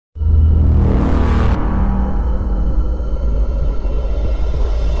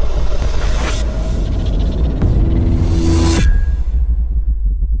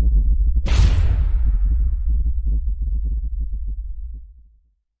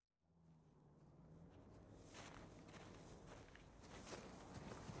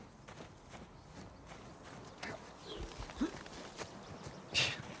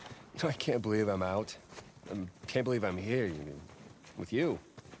I can't believe I'm out. I can't believe I'm here with you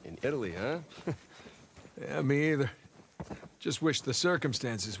in Italy, huh? Yeah, me either. Just wish the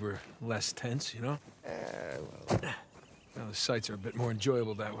circumstances were less tense, you know? Well. Well, the sights are a bit more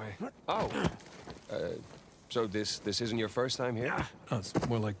enjoyable that way. Oh. So this isn't your first time here? Oh, it's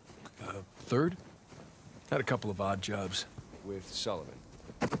more like third? Had a couple of odd jobs. With Sullivan.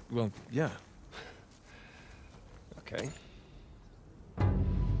 Well, yeah. Okay.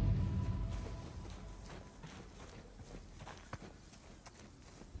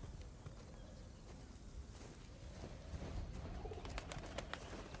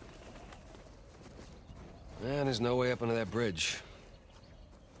 Man, there's no way up under that bridge.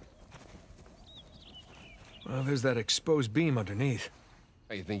 Well, there's that exposed beam underneath.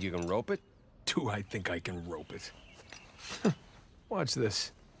 Oh, you think you can rope it? Do I think I can rope it? Watch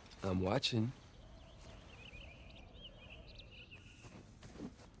this. I'm watching.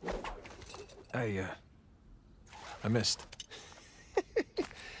 I missed.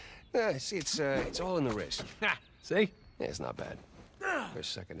 See, it's all in the wrist. See? Yeah, it's not bad. For a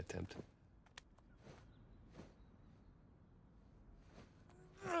second attempt.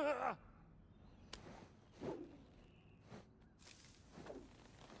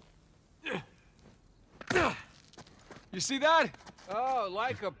 You see that? Oh,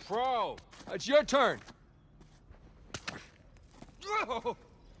 like a pro. It's your turn.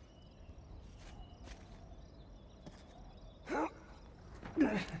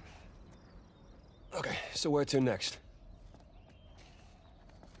 Okay, so where to next?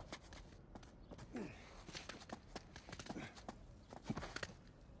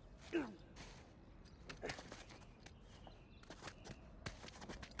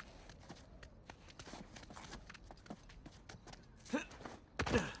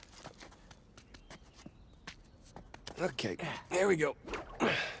 Okay, here we go.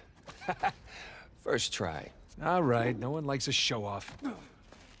 First try. All right, no one likes a show-off.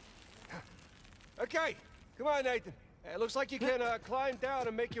 Okay, come on, Nathan. It looks like you can climb down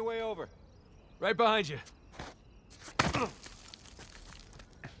and make your way over. Right behind you.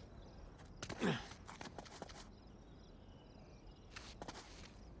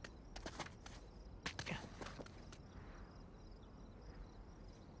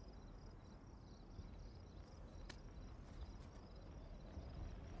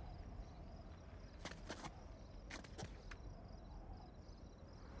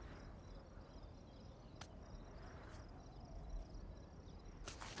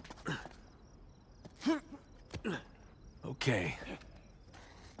 Okay.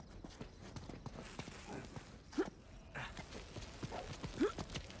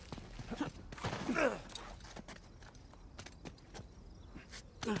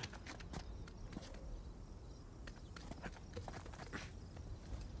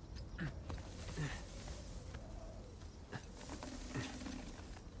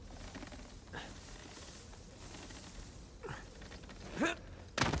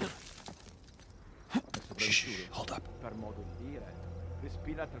 Shh, hold up. Per modo di dire,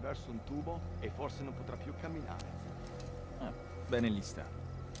 respira attraverso un tubo e forse non potrà più camminare. Ah, bene lì sta.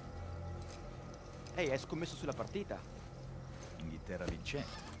 Ehi, hai scommesso sulla partita? Inghilterra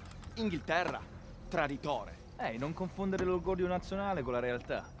vincente. Inghilterra, traditore. Ehi, non confondere l'orgoglio nazionale con la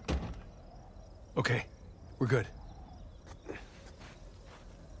realtà. Okay, we're good.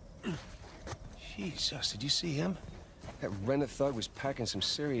 Jesus, did you see him? That rented thug was packing some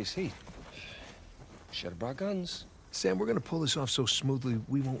serious heat. Should have brought guns. Sam, we're gonna pull this off so smoothly,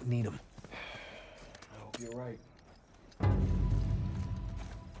 we won't need them. I hope you're right.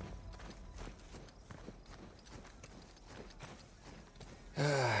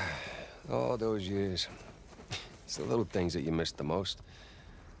 All those years. It's the little things that you miss the most.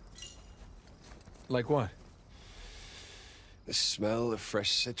 Like what? The smell of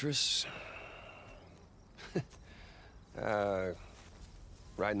fresh citrus.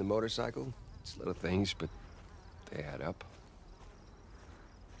 Riding the motorcycle. It's little things, but they add up.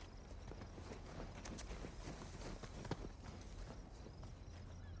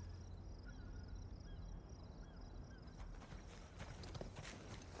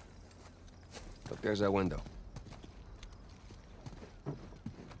 Look, there's that window.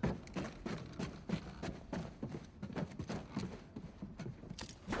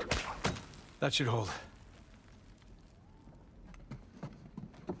 That should hold.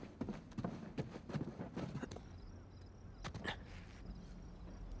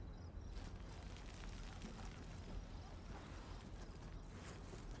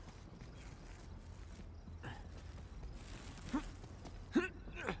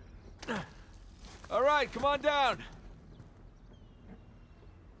 All right, come on down.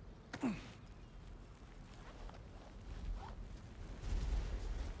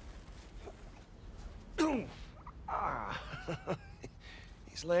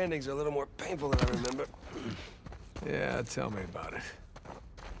 These landings are a little more painful than I remember. Yeah, tell me about it.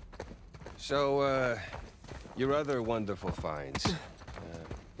 So, your other wonderful finds.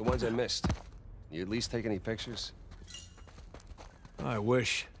 The ones I missed. You at least take any pictures? I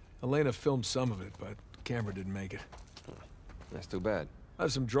wish. Elena filmed some of it, but the camera didn't make it. That's too bad. I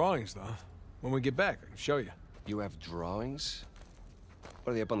have some drawings, though. When we get back, I can show you. You have drawings?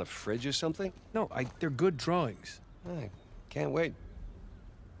 What, are they up on the fridge or something? No, they're good drawings. I can't wait.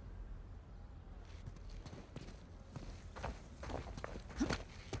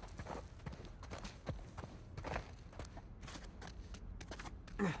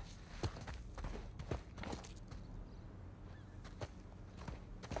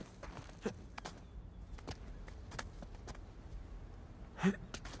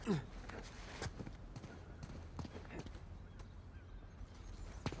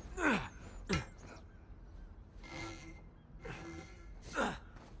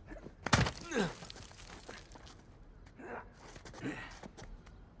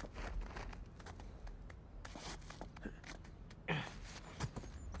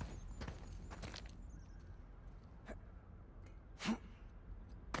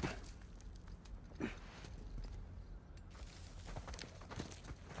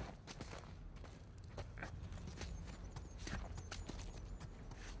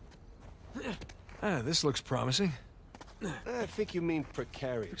 Ah, this looks promising. I think you mean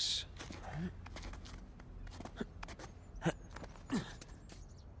precarious.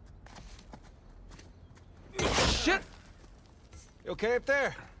 Shit! You okay up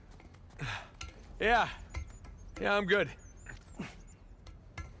there? Yeah. Yeah, I'm good.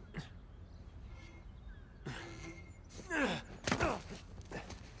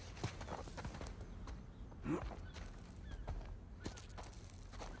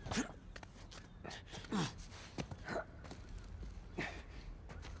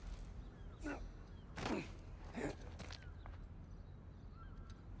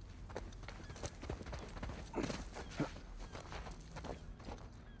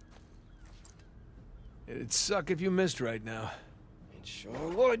 It'd suck if you missed right now. It sure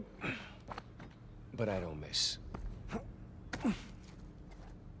would. But I don't miss.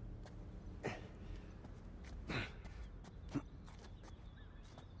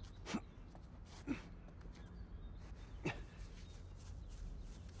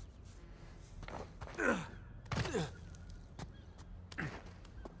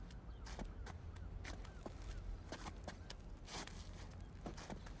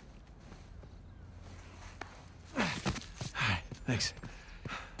 Thanks.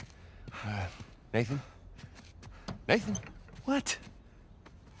 Nathan? Nathan? What?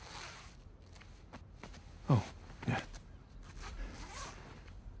 Oh, yeah.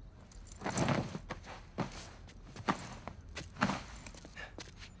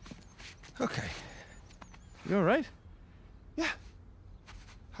 Okay. You all right? Yeah.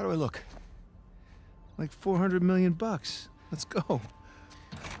 How do I look? Like 400 million bucks. Let's go. All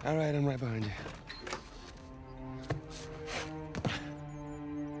right, I'm right behind you.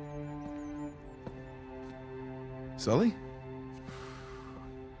 Sully?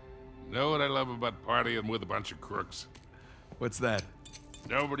 Know what I love about partying with a bunch of crooks? What's that?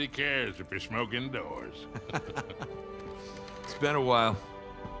 Nobody cares if you smoke indoors. It's been a while.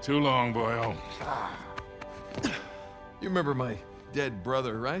 Too long, boyo. You remember my dead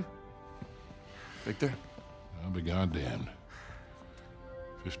brother, right? Victor? I'll be goddamned.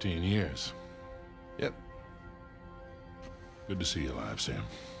 15 years. Yep. Good to see you alive, Sam.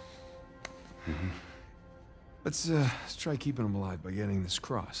 Let's try keeping him alive by getting this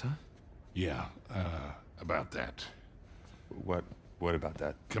cross, huh? Yeah, about that. What about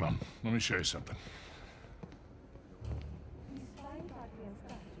that? Come on, let me show you something.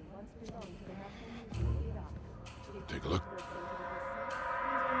 Take a look.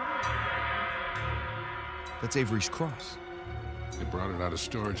 That's Avery's cross. They brought it out of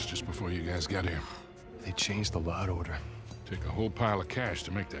storage just before you guys got here. They changed the lot order. Take a whole pile of cash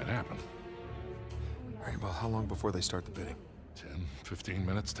to make that happen. All right, well, how long before they start the bidding? 10, 15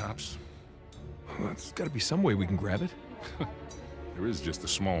 minutes tops. Well, there's got to be some way we can grab it. There is just a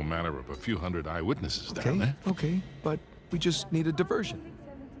small matter of a few hundred eyewitnesses down there. Okay, but we just need a diversion.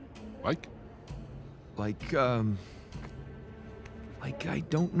 Like? Like I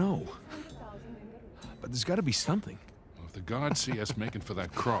don't know. But there's got to be something. Well, if the guards see us making for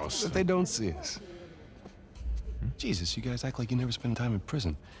that cross... If they don't see us. Jesus, you guys act like you never spend time in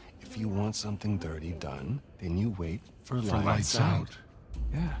prison. If you want something dirty done, then you wait for lights out.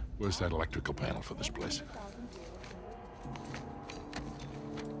 Yeah. Where's that electrical panel for this place?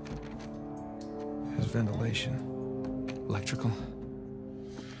 There's ventilation. Electrical?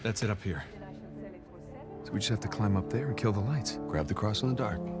 That's it up here. So we just have to climb up there and kill the lights. Grab the cross in the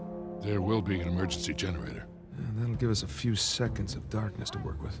dark. There will be an emergency generator. Yeah, that'll give us a few seconds of darkness to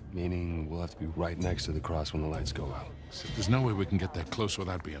work with. Meaning we'll have to be right next to the cross when the lights go out. So there's no way we can get that close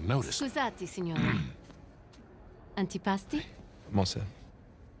without being noticed. Scusate, signore. Antipasti? I'm all set.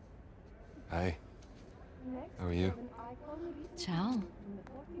 Hi. How are you? Ciao.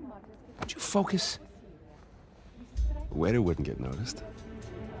 Would you focus? The waiter wouldn't get noticed.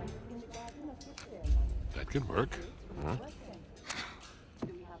 That could work. Huh?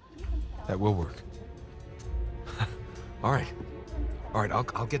 That will work. All right. All right,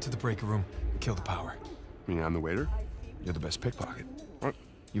 I'll get to the breaker room and kill the power. You mean I'm the waiter? You're the best pickpocket. What?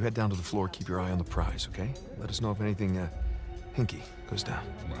 You head down to the floor, keep your eye on the prize, okay? Let us know if anything, hinky goes down.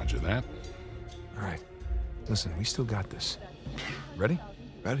 Roger that. All right. Listen, we still got this. Ready?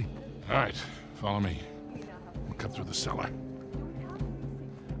 Ready. All right, follow me. We'll cut through the cellar.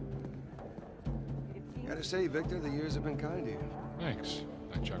 Gotta say, Victor, the years have been kind to you. Thanks.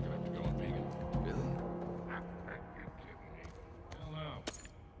 That chuck gonna have to go on vegan. Really? Hello.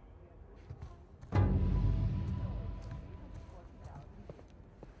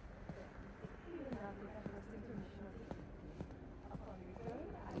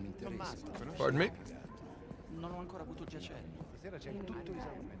 Pardon me? Non ho ancora avuto giacenno. Stasera c'è tutto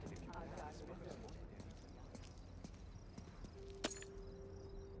esaurito.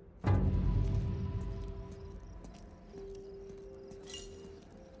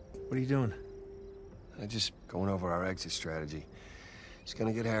 What are you doing? I'm just going over our exit strategy. It's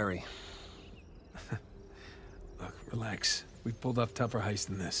gonna get hairy. Look, relax. We've pulled off tougher heists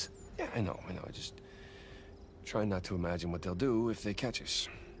than this. Yeah, I know. I just try not to imagine what they'll do if they catch us.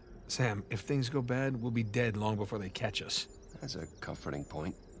 Sam, if things go bad, we'll be dead long before they catch us. That's a comforting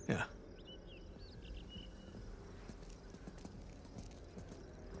point. Yeah.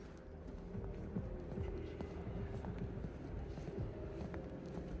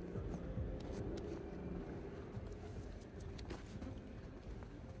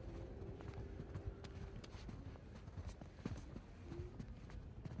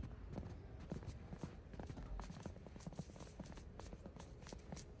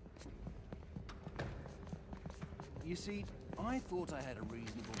 You see, I thought I had a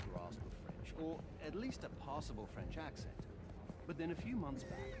reasonable grasp of French, or at least a passable French accent. But then a few months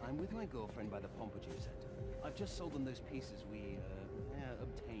back, I'm with my girlfriend by the Pompidou Center. I've just sold them those pieces we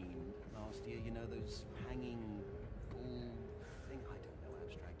obtained last year. You know, those hanging bull thing? I don't know,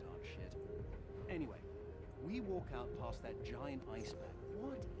 abstract art shit. Anyway, we walk out past that giant ice pack.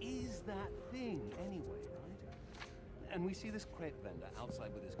 What is that thing anyway, right? And we see this crepe vendor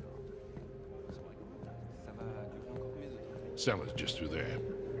outside with his car. So I go up. Ça va durer encore combien de temps? Cellar's just through there.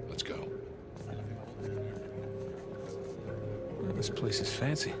 Let's go. Well, this place is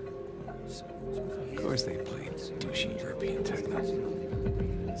fancy. Of course they play douchey European techno.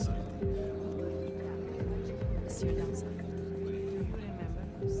 Monsieur Jameson. Do you remember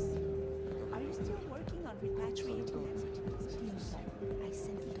us? Are you still working on repatriating everything? I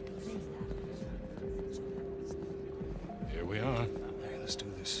sent you to the villa. Here we are. Hey, let's do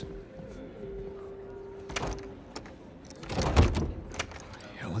this.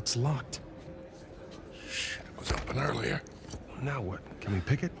 Hell, it's locked. Shit, it was open earlier. Now what? Can we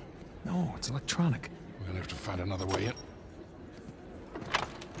pick it? No, it's electronic. We're gonna have to find another way in.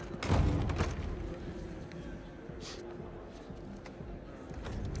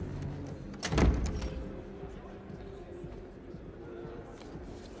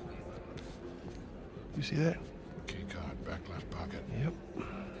 You see that? Key card, back left pocket. Yep.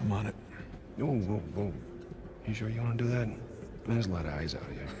 I'm on it. Whoa, whoa, whoa. You sure you want to do that? There's a lot of eyes out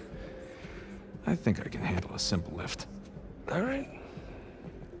here. I think I can handle a simple lift. All right.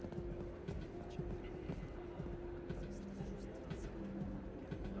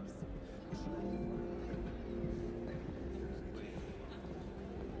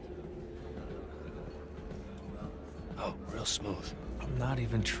 Oh, real smooth. I'm not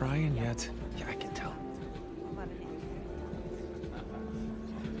even trying yet. Yeah, I can tell.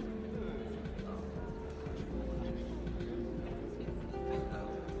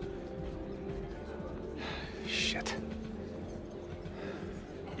 Shit.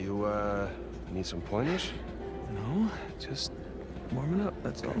 You, need some pointers? No, just warming up,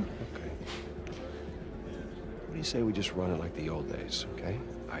 that's all. Okay. What do you say we just run it like the old days, okay?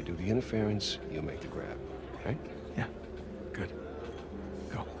 I do the interference, you make the grab, okay? Yeah, good.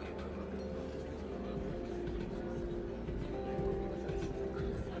 Go.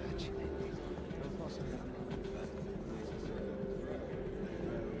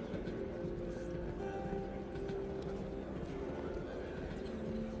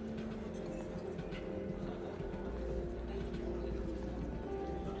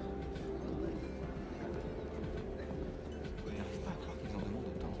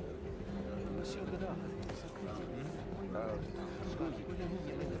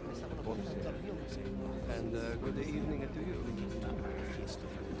 And good evening to you.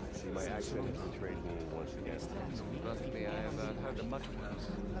 See, my accent has betrayed me once again. Trust me, I have heard much worse.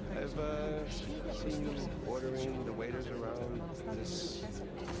 I've seen you ordering the waiters around. This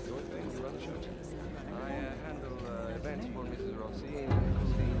your thing, you run the show? I handle events for Mrs. Rossi and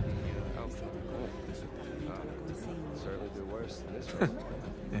Christine, the outfit. Certainly do worse than this one.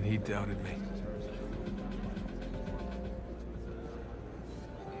 And he doubted me.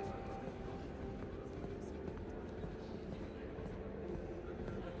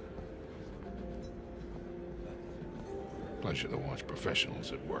 Pleasure to watch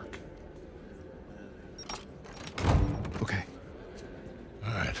professionals at work. Okay.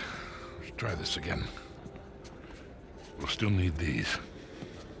 All right, let's try this again. We'll still need these.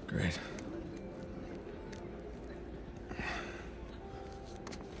 Great.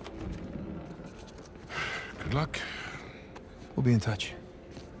 Good luck. We'll be in touch.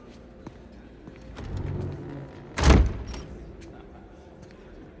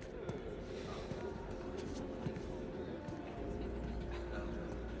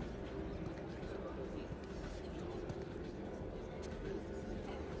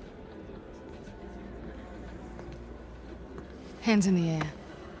 Hands in the air.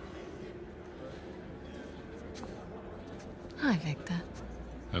 Hi, Victor.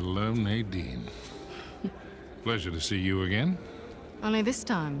 Hello, Nadine. Pleasure to see you again. Only this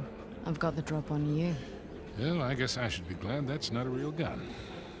time, I've got the drop on you. Well, I guess I should be glad that's not a real gun.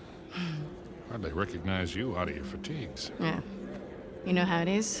 Hardly recognize you out of your fatigues. Yeah. You know how it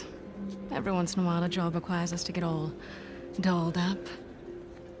is. Every once in a while, a job requires us to get all dolled up.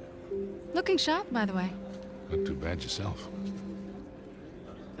 Looking sharp, by the way. Not too bad yourself.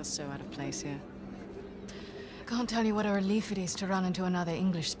 Feel so out of place here. Can't tell you what a relief it is to run into another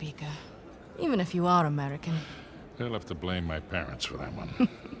English speaker. Even if you are American. They'll have to blame my parents for that one.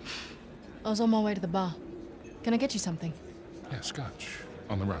 I was on my way to the bar. Can I get you something? Yeah, scotch.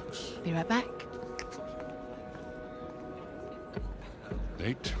 On the rocks. Be right back.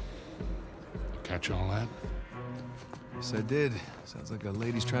 Date? You catch all that? Yes, I did. Sounds like a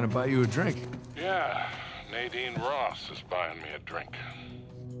lady's trying to buy you a drink. Yeah, Nadine Ross is buying me a drink.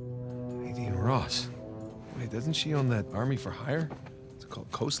 Nadine Ross. Wait, doesn't she own that Army for Hire? It's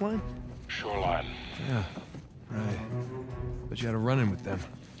called Coastline? Shoreline. Yeah, right. But you had a run-in with them.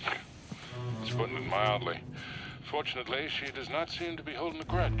 It's putting it mildly. Fortunately, she does not seem to be holding a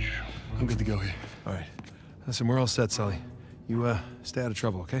grudge. I'm good to go here. All right. Listen, we're all set, Sully. You, stay out of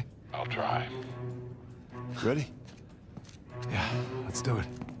trouble, okay? I'll try. Ready? Yeah, let's do it.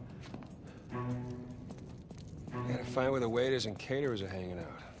 Gotta find where the waiters and caterers are hanging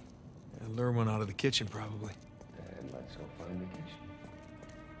out. Yeah, lure one out of the kitchen, probably. And let's go find the kitchen.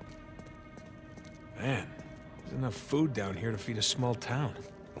 Man, there's enough food down here to feed a small town.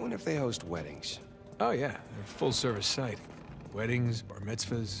 I wonder if they host weddings. Oh, yeah. They're a full-service site. Weddings, bar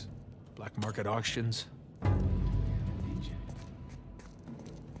mitzvahs, black market auctions.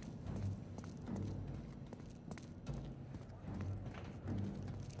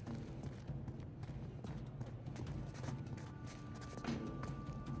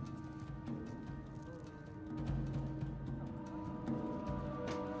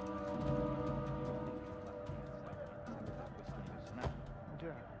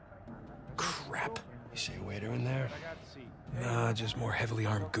 Crap. You see a waiter in there? Nah, just more heavily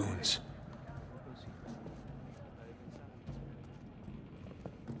armed goons.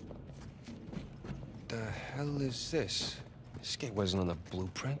 The hell is this? This gate wasn't on the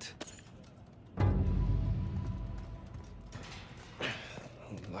blueprint.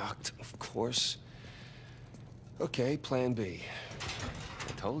 Locked, of course. Okay, plan B.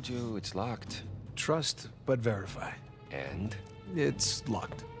 I told you it's locked. Trust, but verify. And? It's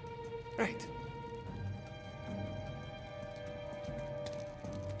locked. Right.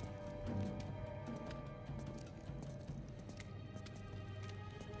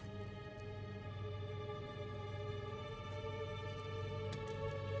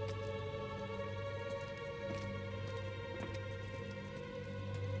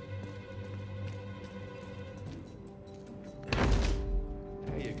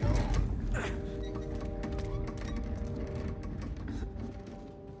 There you go.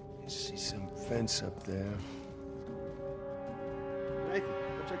 See some fence up there. Nathan,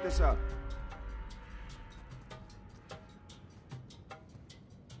 go check this out.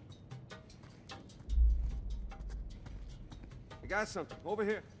 I got something. Over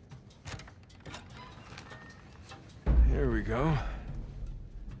here. Here we go.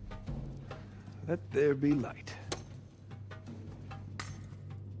 Let there be light.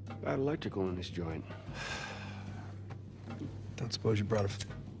 Got electrical in this joint. don't suppose you brought a...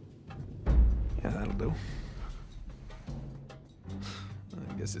 Yeah, that'll do.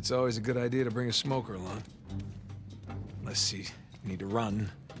 I guess it's always a good idea to bring a smoker along. Unless you need to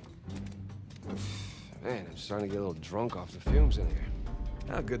run. Man, I'm starting to get a little drunk off the fumes in here.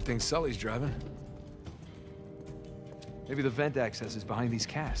 Ah, good thing Sully's driving. Maybe the vent access is behind these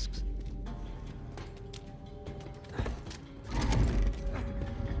casks.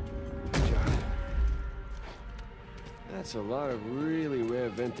 Good job. That's a lot of really rare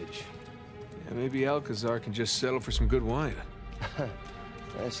vintage. Yeah, maybe Alcazar can just settle for some good wine.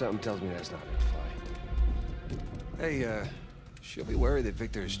 Something tells me that's not gonna fly. Hey, she'll be worried that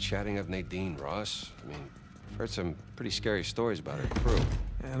Victor's chatting up Nadine, Ross. I mean, I've heard some pretty scary stories about her crew.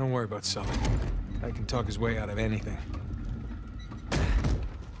 Yeah, don't worry about Sully. I can talk his way out of anything.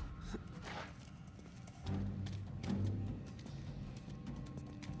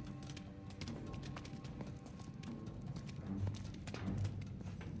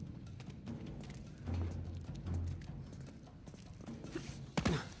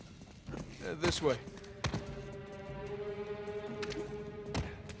 This way.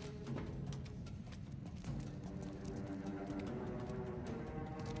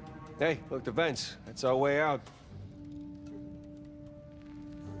 Hey, look, the vents. That's our way out.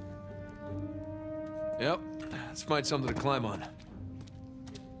 Yep. Let's find something to climb on.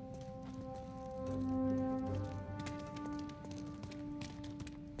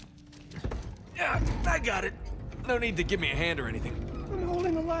 Yeah, I got it. No need to give me a hand or anything. I'm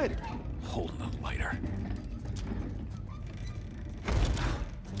holding the lighter. Holding the lighter.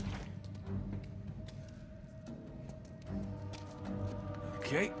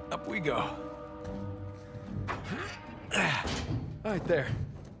 Okay, up we go. Right there.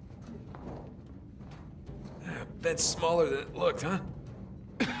 That's smaller than it looked, huh?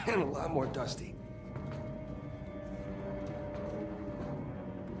 And a lot more dusty.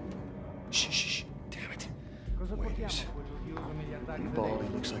 Shh. Damn it. Waiters. Baldy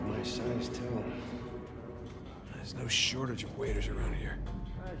looks like my size, too. There's no shortage of waiters around here.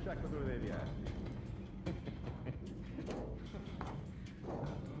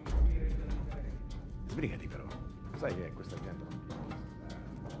 Sbrigati però. Sai che questa gente non...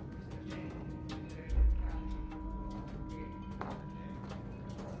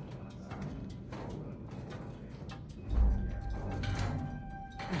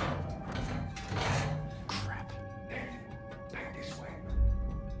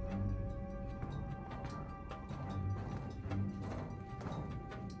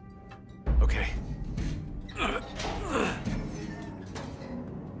 Okay.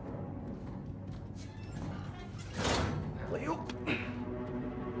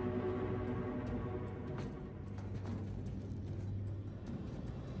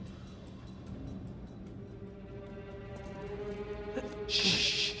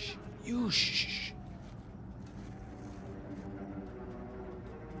 Shh. You shh.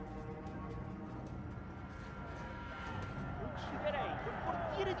 Ucciderei quel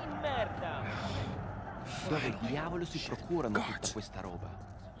portiere di merda! Dove diavolo si procurano tutta questa roba?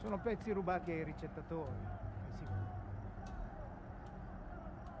 Sono pezzi rubati ai ricettatori. Sì.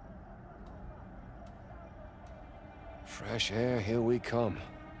 Fresh air, here we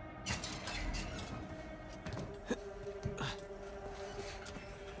come.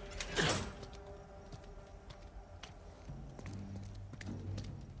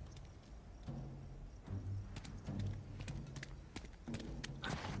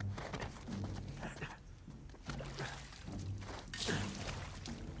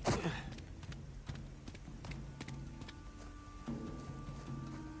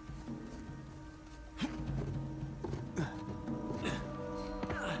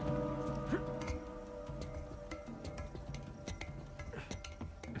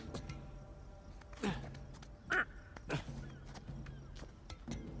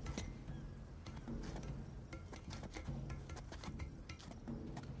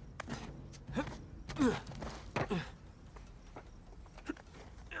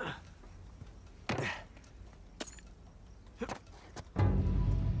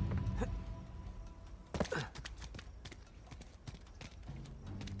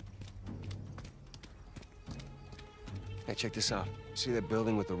 Hey, check this out. See that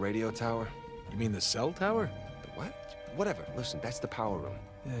building with the radio tower? You mean the cell tower? The what? Whatever. Listen, that's the power room.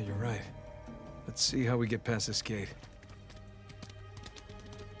 Yeah, you're right. Let's see how we get past this gate.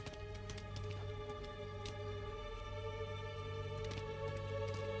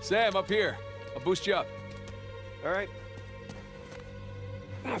 Sam, up here. I'll boost you up. All right.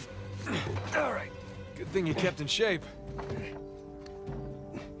 All right. Good thing you kept in shape.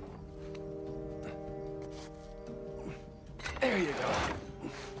 There you go.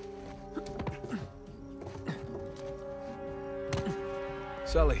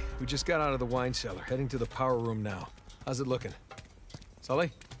 Sully, we just got out of the wine cellar, heading to the power room now. How's it looking?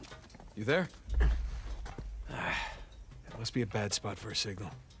 Sully? You there? That must be a bad spot for a signal.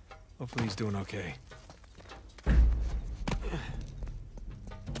 Hopefully he's doing okay.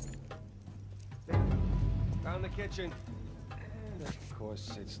 Found the kitchen. And of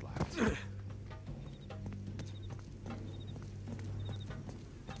course, it's locked.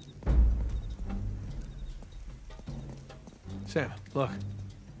 Sam, look.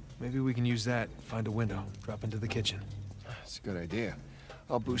 Maybe we can use that, find a window, drop into the kitchen. That's a good idea.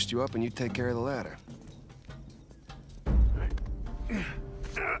 I'll boost you up and you take care of the ladder.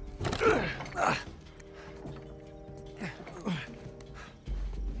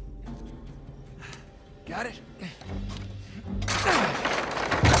 Got it?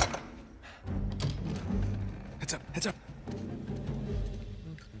 Heads up, heads up.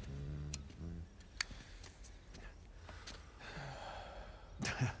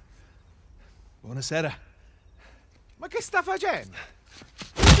 Buonasera. Ma che sta facendo?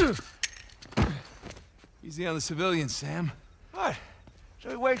 Easy on the civilians, Sam. What? So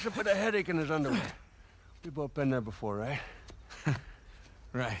he wakes up with a headache in his underwear. We both been there before, right?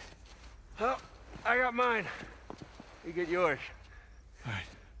 Right. Well, I got mine. You get yours. All right.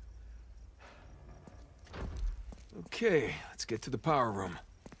 Okay, let's get to the power room.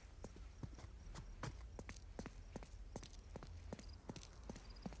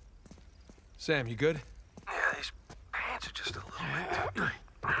 Sam, you good? Yeah, these pants are just a little bit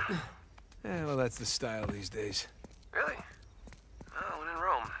tight. Yeah, well, that's the style these days. Really? Oh, when in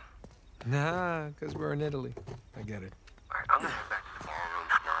Rome. Nah, because we're in Italy. I get it. All right, I'm gonna head back to the ballroom.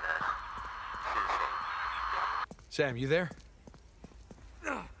 Not Sam, you there?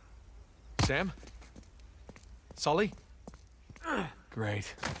 Sam? Sully?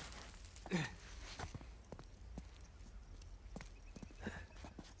 Great.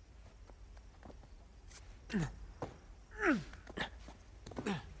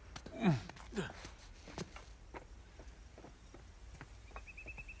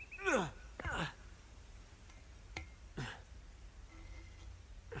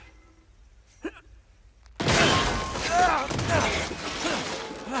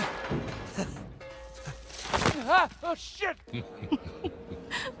 Oh, shit!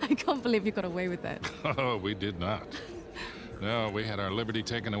 I can't believe you got away with that. Oh, we did not. No, we had our liberty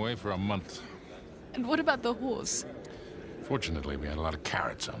taken away for a month. And what about the horse? Fortunately, we had a lot of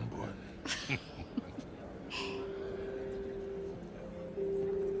carrots on board.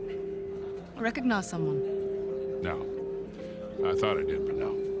 Recognize someone? No. I thought I did, but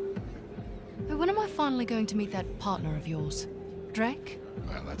no. Hey, when am I finally going to meet that partner of yours? Drake?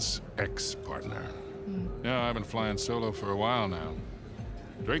 Well, that's ex-partner. Yeah, I've been flying solo for a while now.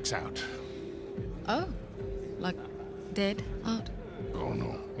 Drake's out. Oh, like dead out? Oh,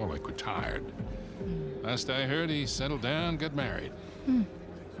 no. More like retired. Last I heard, he settled down, got married.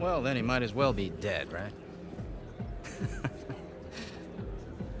 Well, then he might as well be dead, right?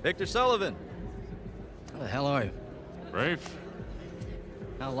 Victor Sullivan! How the hell are you? Rafe?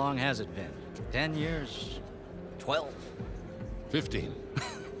 How long has it been? 10 years? 12? 15.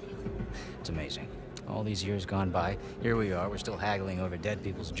 It's amazing. All these years gone by, here we are, we're still haggling over dead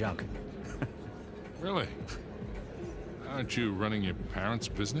people's junk. Really? Aren't you running your parents'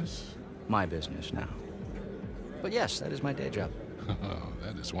 business? My business now. But yes, that is my day job. Oh,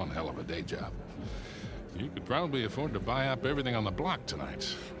 that is one hell of a day job. You could probably afford to buy up everything on the block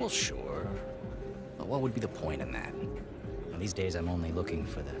tonight. Well, sure. But what would be the point in that? Well, these days I'm only looking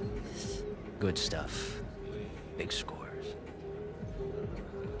for the good stuff. Big scores.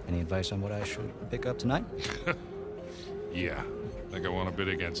 Any advice on what I should pick up tonight? Yeah, I think I want to bid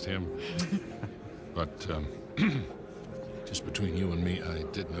against him. But, just between you and me, I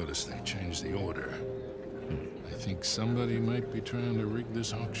did notice they changed the order. I think somebody might be trying to rig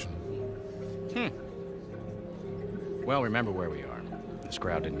this auction. Well, remember where we are. This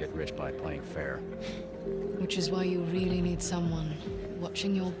crowd didn't get rich by playing fair. Which is why you really need someone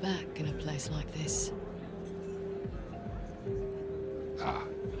watching your back in a place like this. Ah.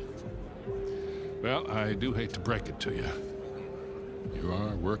 Well, I do hate to break it to you. You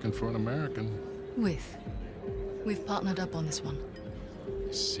are working for an American. We've partnered up on this one.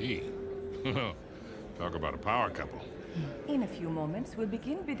 I see. Talk about a power couple. In a few moments, we'll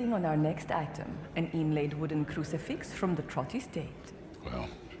begin bidding on our next item, an inlaid wooden crucifix from the Trott estate. Well,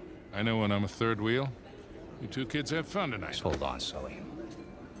 I know when I'm a third wheel. You two kids have fun tonight. Just hold on, Sully.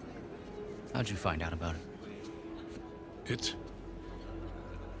 How'd you find out about it? It?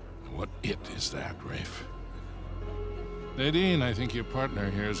 What it is that, Rafe? Nadine, I think your partner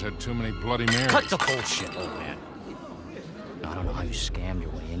here has had too many Bloody Marys. Cut the bullshit, old man. I don't know how you scammed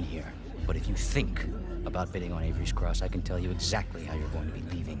your way in here, but if you think about bidding on Avery's Cross, I can tell you exactly how you're going to be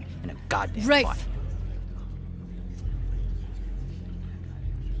leaving in a goddamn Rafe. fight.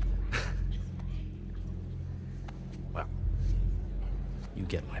 Well, you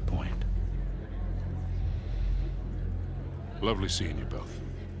get my point. Lovely seeing you both.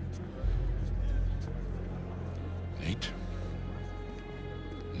 Nate?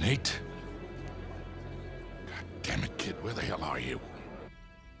 Nate? God damn it, kid, where the hell are you?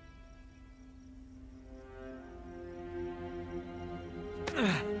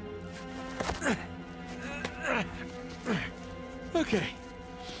 Okay.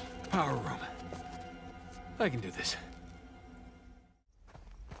 Power room. I can do this.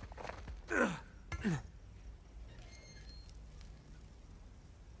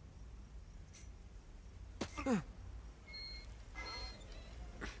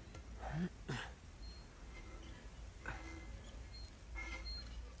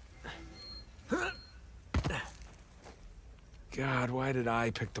 God, why did I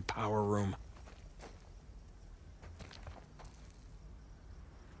pick the power room?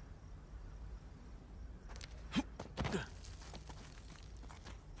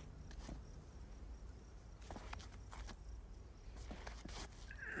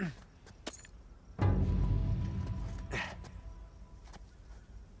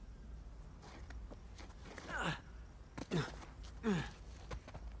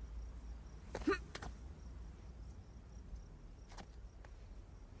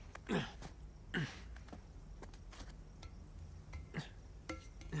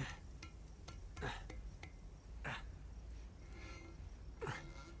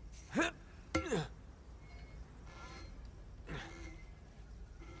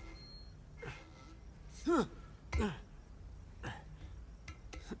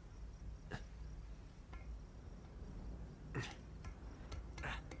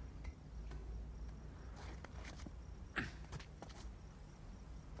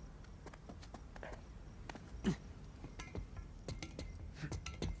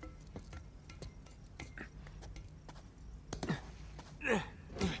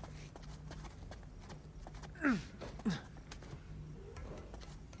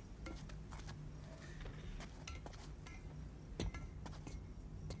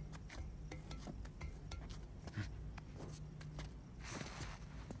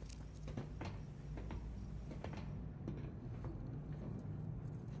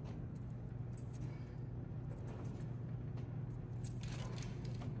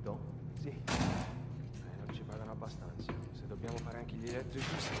 Sì. Non ci pagano abbastanza. Se dobbiamo fare anche gli elettrici...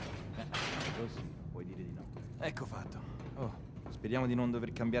 Così, puoi dire di no. Ecco fatto. Oh, speriamo di non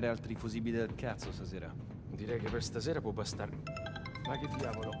dover cambiare altri fusibili del cazzo stasera. Direi che per stasera può bastare. Ma che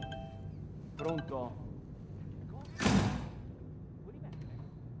diavolo? Pronto?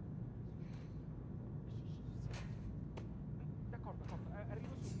 D'accordo,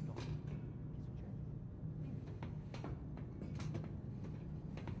 arrivo subito.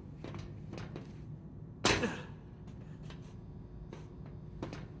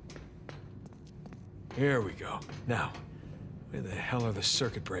 Here we go. Now, where the hell are the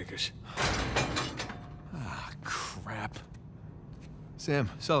circuit breakers? Ah, crap. Sam,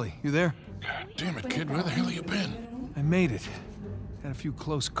 Sully, you there? God damn it, kid, where the hell have you been? I made it. Had a few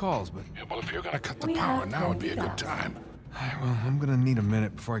close calls, but... Yeah, well, if you're gonna cut the power, now would be a good time. Well, I'm gonna need a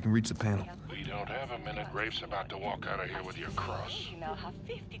minute before I can reach the panel. We don't have a minute. Rafe's about to walk out of here with your cross.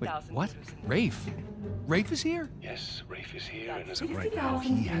 Wait, what? Rafe? Rafe is here? Yes, Rafe is here, and as of right now,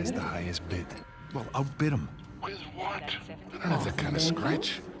 he has the highest bid. Well, outbid him. With what? I don't have that kind of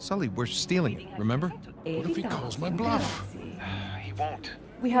scratch. Sully, we're stealing it, remember? What if he calls my bluff? He won't.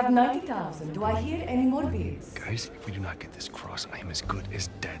 We have 90,000. Do I hear any more bids? Guys, if we do not get this cross, I am as good as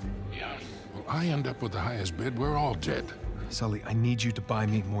dead. Yeah. Well, I end up with the highest bid. We're all dead. Sully, I need you to buy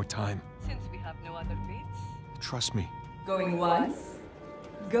me more time. Since we have no other bids. Trust me. Going once.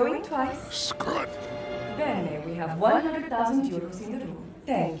 Going twice. Screw it. Bene, we have 100,000 euros in the room.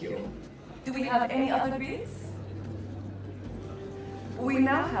 Thank you. Do we have any other bids? We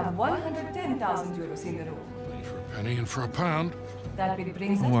now have 110,000 euros in the room. For a penny and for a pound. That bid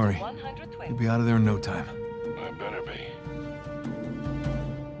brings Don't us worry. to 120. You'll be out of there in no time. I better be.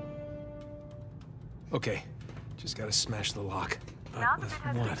 Okay. Just gotta smash the lock. Now the With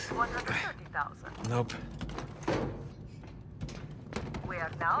bid has what? reached 130,000. Nope. We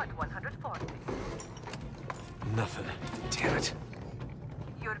are now at 140. Nothing. Damn it.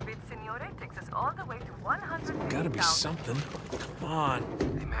 Your bid, signore, takes us all the way to 180,000. Gotta be something. Come on.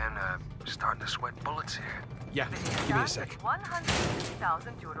 Hey, man, Starting to sweat bullets here. Yeah, give me a sec.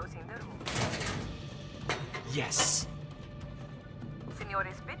 150,000 euros in the room. Yes.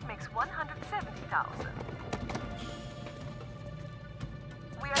 Signore's bid makes 170,000.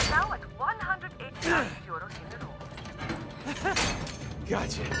 We are now at 180,000 euros in the room.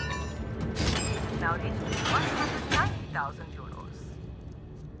 Gotcha. Now reaching 190,000 euros.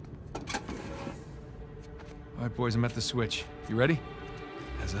 All right, boys, I'm at the switch. You ready?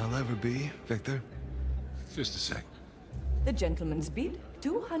 As I'll ever be, Victor. Just a sec. The gentleman's bid,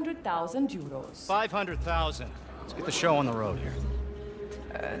 200,000 euros. 500,000. Let's get the show on the road here.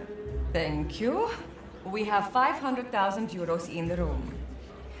 Thank you. We have 500,000 euros in the room.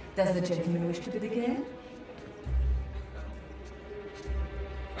 Does the gentleman wish to bid again?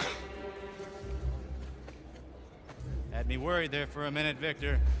 Had me worried there for a minute,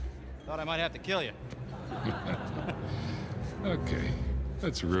 Victor. Thought I might have to kill you. Okay,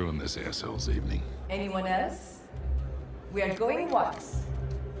 let's ruin this asshole's evening. Anyone else? We are going once.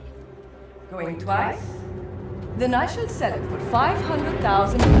 Going twice? Then I shall sell it for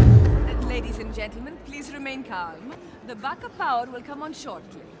 500,000. Ladies and gentlemen, please remain calm. The backup power will come on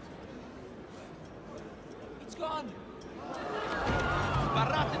shortly. It's gone!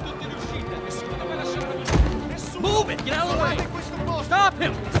 Sbarrate tutte le uscite! Nessuno deve lasciare nessuno! Move it! Get out of the way! Stop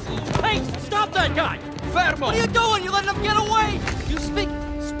him! Hey, stop that guy! Fermo! What are you doing? You letting him get away? You speak...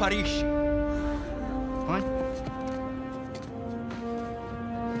 Sparisci. Fine.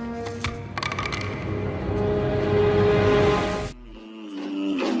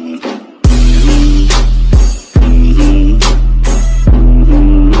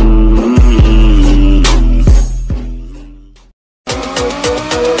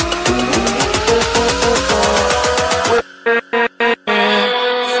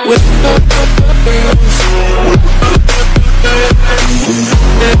 With